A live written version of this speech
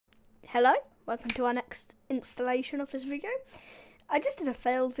Hello, welcome to our next installation of this video. I just did a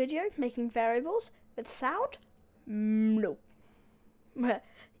failed video making variables with sound. No.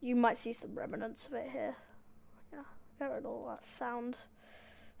 You might see some remnants of it here. Yeah, get rid of all that sound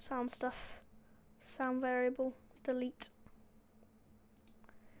stuff. Sound variable, delete.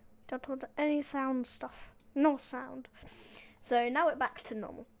 Don't want any sound stuff. No sound. So now we're back to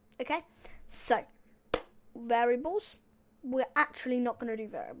normal. Okay? So, variables. We're actually not going to do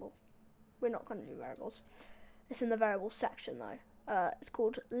variable. We're not going to do variables. It's in the variables section though. It's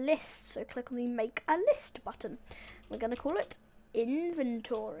called list. So click on the make a list button. We're going to call it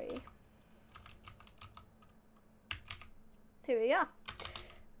inventory. Here we are.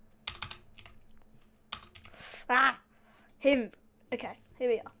 Okay, here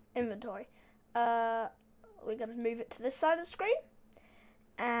we are. Inventory. We're going to move it to this side of the screen.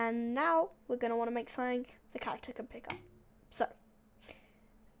 And now we're going to want to make something the character can pick up. So,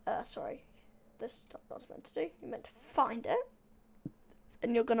 sorry, this is not what I was meant to do. You're meant to find it.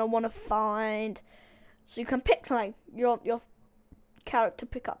 And you're going to want to find, so you can pick something your character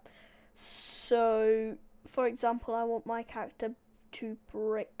pick up. So, for example, I want my character to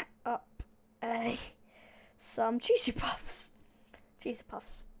pick up some cheesy puffs. Cheesy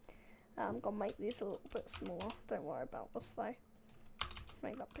puffs. I'm going to make these a little bit smaller. Don't worry about this though.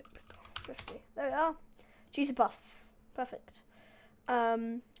 Make that pick 50. There we are. Cheesy puffs. Perfect.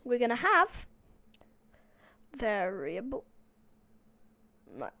 We're going to have variable.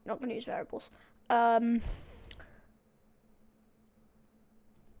 No, not going to use variables.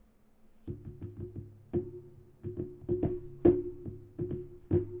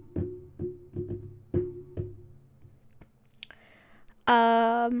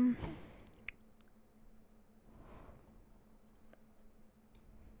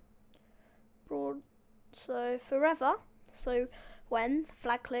 Broad. So forever. So when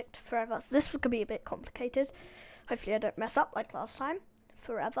flag clicked forever. So this could be a bit complicated. Hopefully I don't mess up like last time.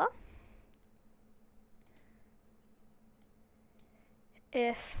 Forever.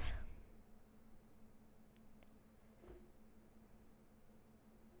 If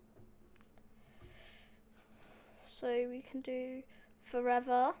so we can do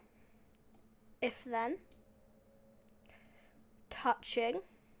forever if then touching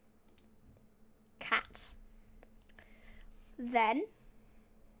cat. Then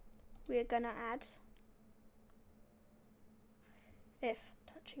we're gonna add if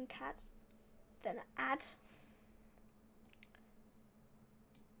touching cat, then add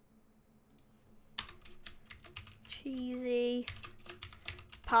cheesy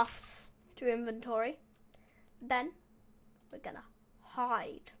puffs to inventory. Then we're gonna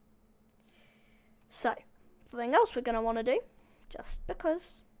hide. So something else we're gonna want to do, just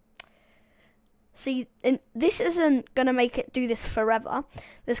because. See, this isn't going to make it do this forever.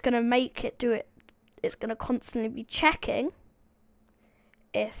 It's going to make it do it. It's going to constantly be checking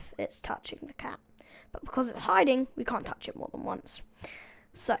if it's touching the cat. But because it's hiding, we can't touch it more than once.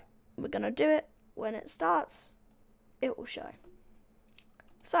 So, we're going to do it. When it starts, it will show.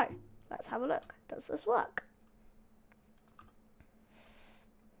 So, let's have a look. Does this work?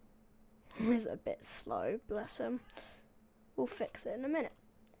 He's a bit slow, bless him. We'll fix it in a minute.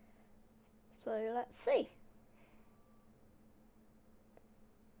 So let's see.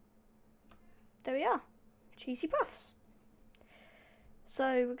 There we are, cheesy puffs.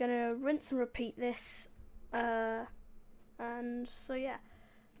 So we're gonna rinse and repeat this, and so yeah,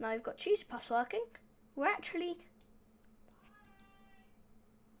 now we've got cheesy puffs working. We're actually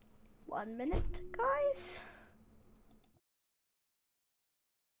 1 minute, guys.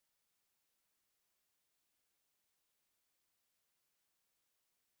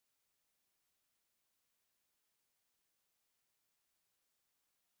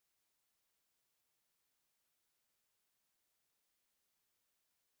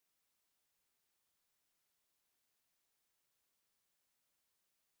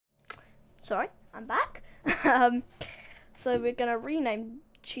 Sorry, I'm back. So we're gonna rename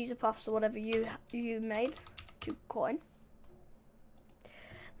cheesy puffs or whatever you made to coin.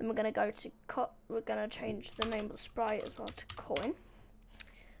 Then we're gonna go to we're gonna change the name of the sprite as well to coin.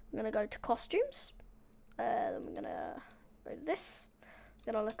 We're gonna go to costumes. Then we're gonna go to this.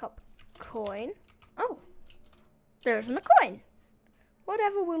 We're gonna look up coin. Oh, there isn't a coin.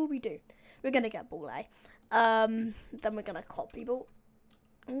 Whatever will we do? We're gonna get Boule. Then we're gonna copy Boule.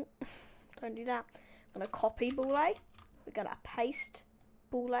 Don't do that. I'm gonna copy Boule. We're gonna paste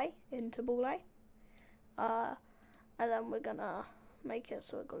Boule into Boule. And then we're gonna make it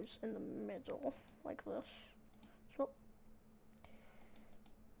so it goes in the middle, like this. So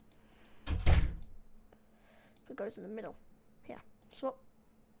it goes in the middle. Yeah. Swap.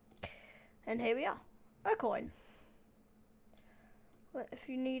 And here we are, a coin. But if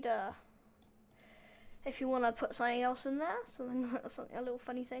you need if you want to put something else in there, something a little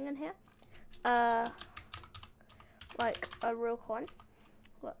funny thing in here, like a real coin,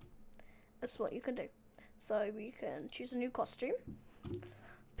 look, that's what you can do. So you can choose a new costume,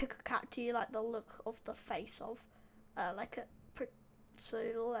 pick a character you like the look of the face of,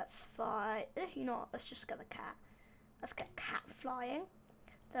 so let's find, you know what, let's just get the cat. Let's get cat flying.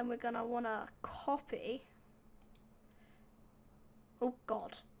 Then we're gonna wanna copy, oh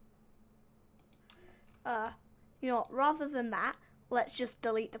god. You know what, rather than that, let's just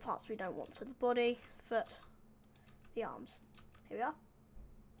delete the parts we don't want. So the body, foot, the arms. Here we are.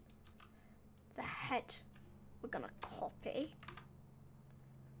 The head, we're gonna copy.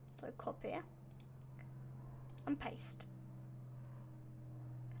 So copy and paste.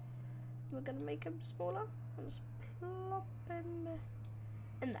 We're gonna make him smaller and just plop him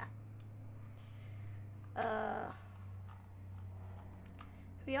in there. Here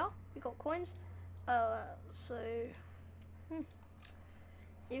we are. We got coins.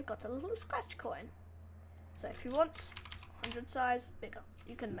 You've got a little scratch coin. So if you want 100 size bigger,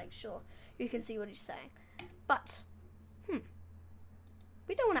 you can make sure you can see what he's saying. But we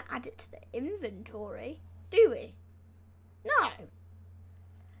don't want to add it to the inventory, do we? No.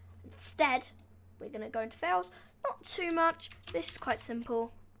 Instead, we're going to go into Ferals. Not too much. This is quite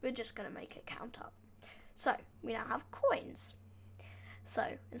simple. We're just going to make it count up. So we now have coins.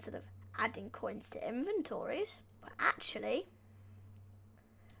 So instead of adding coins to inventories, we're actually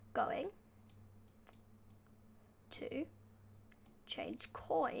going to change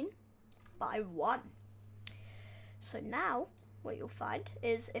coin by 1. So now what you'll find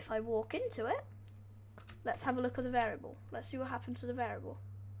is if I walk into it, let's have a look at the variable. Let's see what happens to the variable.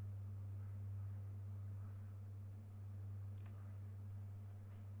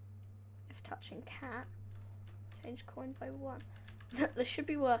 If touching cat, change coin by 1. This should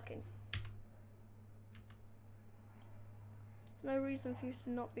be working. No reason for you to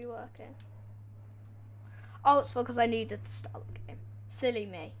not be working. Oh, it's because I needed to start the game. Silly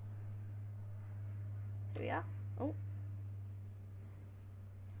me. Here we are. Oh.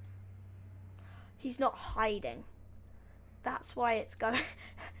 He's not hiding. That's why it's going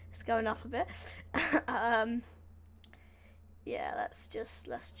it's going up a bit. Yeah, let's just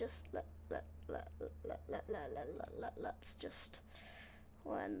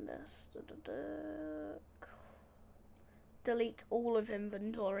when this delete all of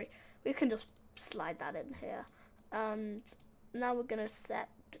inventory. We can just slide that in here. And now we're gonna set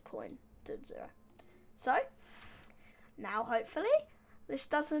the coin to 0. So now hopefully this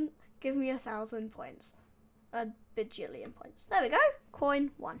doesn't give me 1,000 points. A bajillion points. There we go.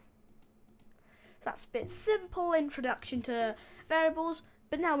 Coin 1. That's a bit simple introduction to variables,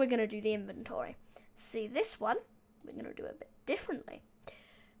 but now we're gonna do the inventory. See, this one we're gonna do a bit differently.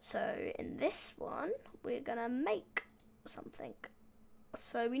 So in this one we're gonna make something.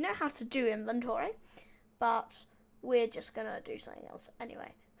 So we know how to do inventory, but we're just gonna do something else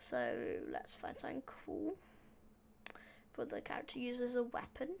anyway. So let's find something cool for the character to use as a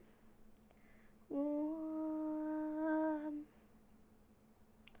weapon.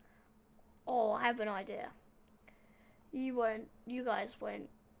 Oh, I have an idea. You guys won't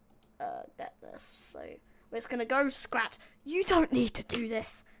get this. So we're just gonna go Scrat. You don't need to do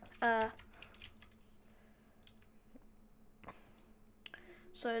this.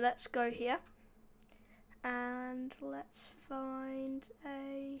 So let's go here and let's find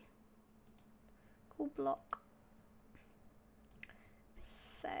a cool block.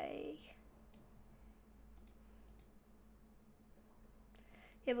 Say,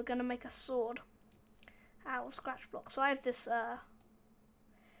 yeah, we're gonna make a sword out of scratch blocks. So I have this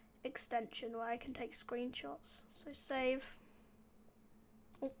extension where I can take screenshots. So save.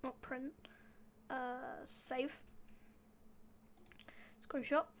 Oh, not print. Save.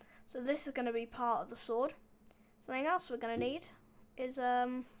 Screenshot. So this is going to be part of the sword. Something else we're going to need is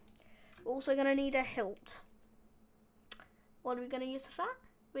we're also going to need a hilt. What are we going to use for that?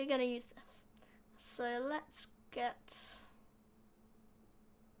 We're going to use this. So let's get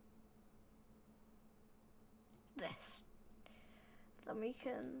this. Then we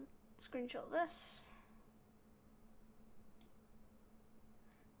can screenshot this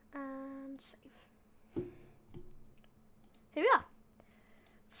and save. Here we are.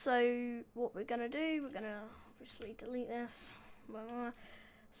 So what we're gonna do, we're gonna obviously delete this.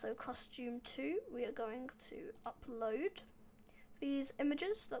 So costume 2, we are going to upload these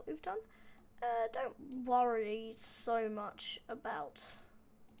images that we've done. Don't worry so much about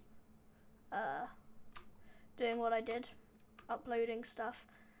doing what I did, uploading stuff.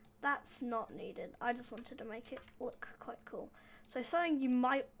 that's not needed. I just wanted to make it look quite cool. So something you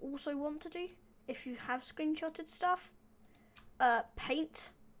might also want to do if you have screenshotted stuff, paint.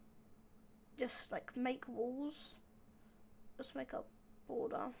 Just like make walls. Just make a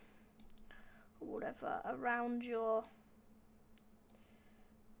border or whatever around your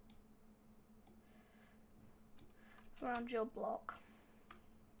block.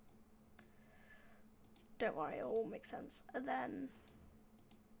 Don't worry, it all makes sense. And then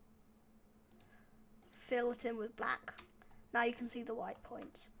fill it in with black. Now you can see the white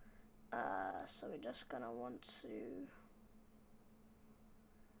points. So we're just gonna want to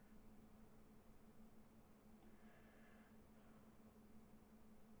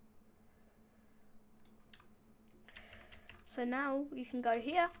so now you can go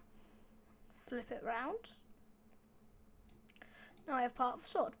here, flip it round. Now I have part of the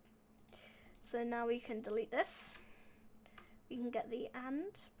sword. So now we can delete this. We can get the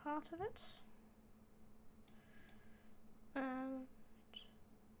and part of it. And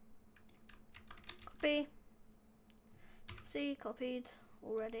copy. See, copied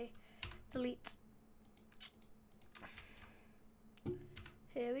already. Delete.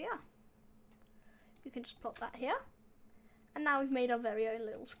 Here we are. You can just plop that here. And now we've made our very own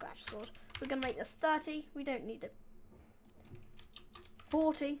little scratch sword. We're going to make this 30. We don't need it.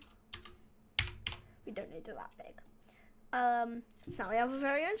 40. We don't need it that big. So now we have a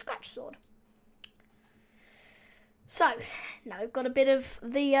very own scratch sword. So now we've got a bit of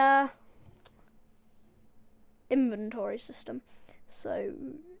the inventory system. So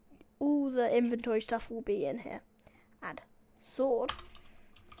all the inventory stuff will be in here. Add sword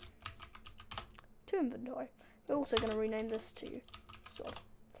to inventory. We're also going to rename this to sword.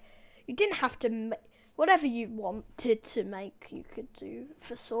 You didn't have to whatever you wanted to make, you could do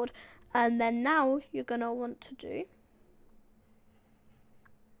for sword. And then now you're going to want to do,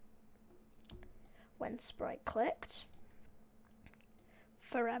 when sprite clicked,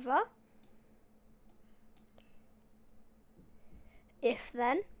 forever, if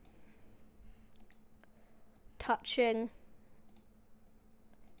then, touching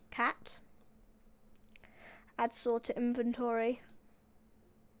cat, add sword to inventory,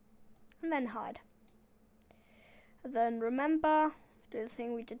 and then hide. And then remember, do the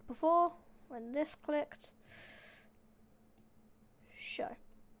thing we did before, when this clicked, show.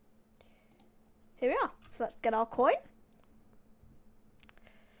 Here we are. So let's get our coin.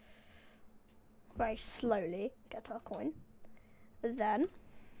 Very slowly get our coin. Then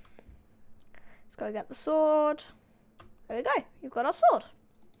let's go get the sword. There we go. You've got our sword.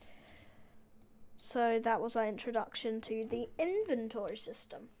 So that was our introduction to the inventory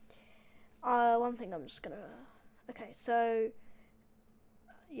system. One thing I'm just gonna. Okay, so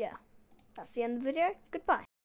yeah, that's the end of the video. Goodbye.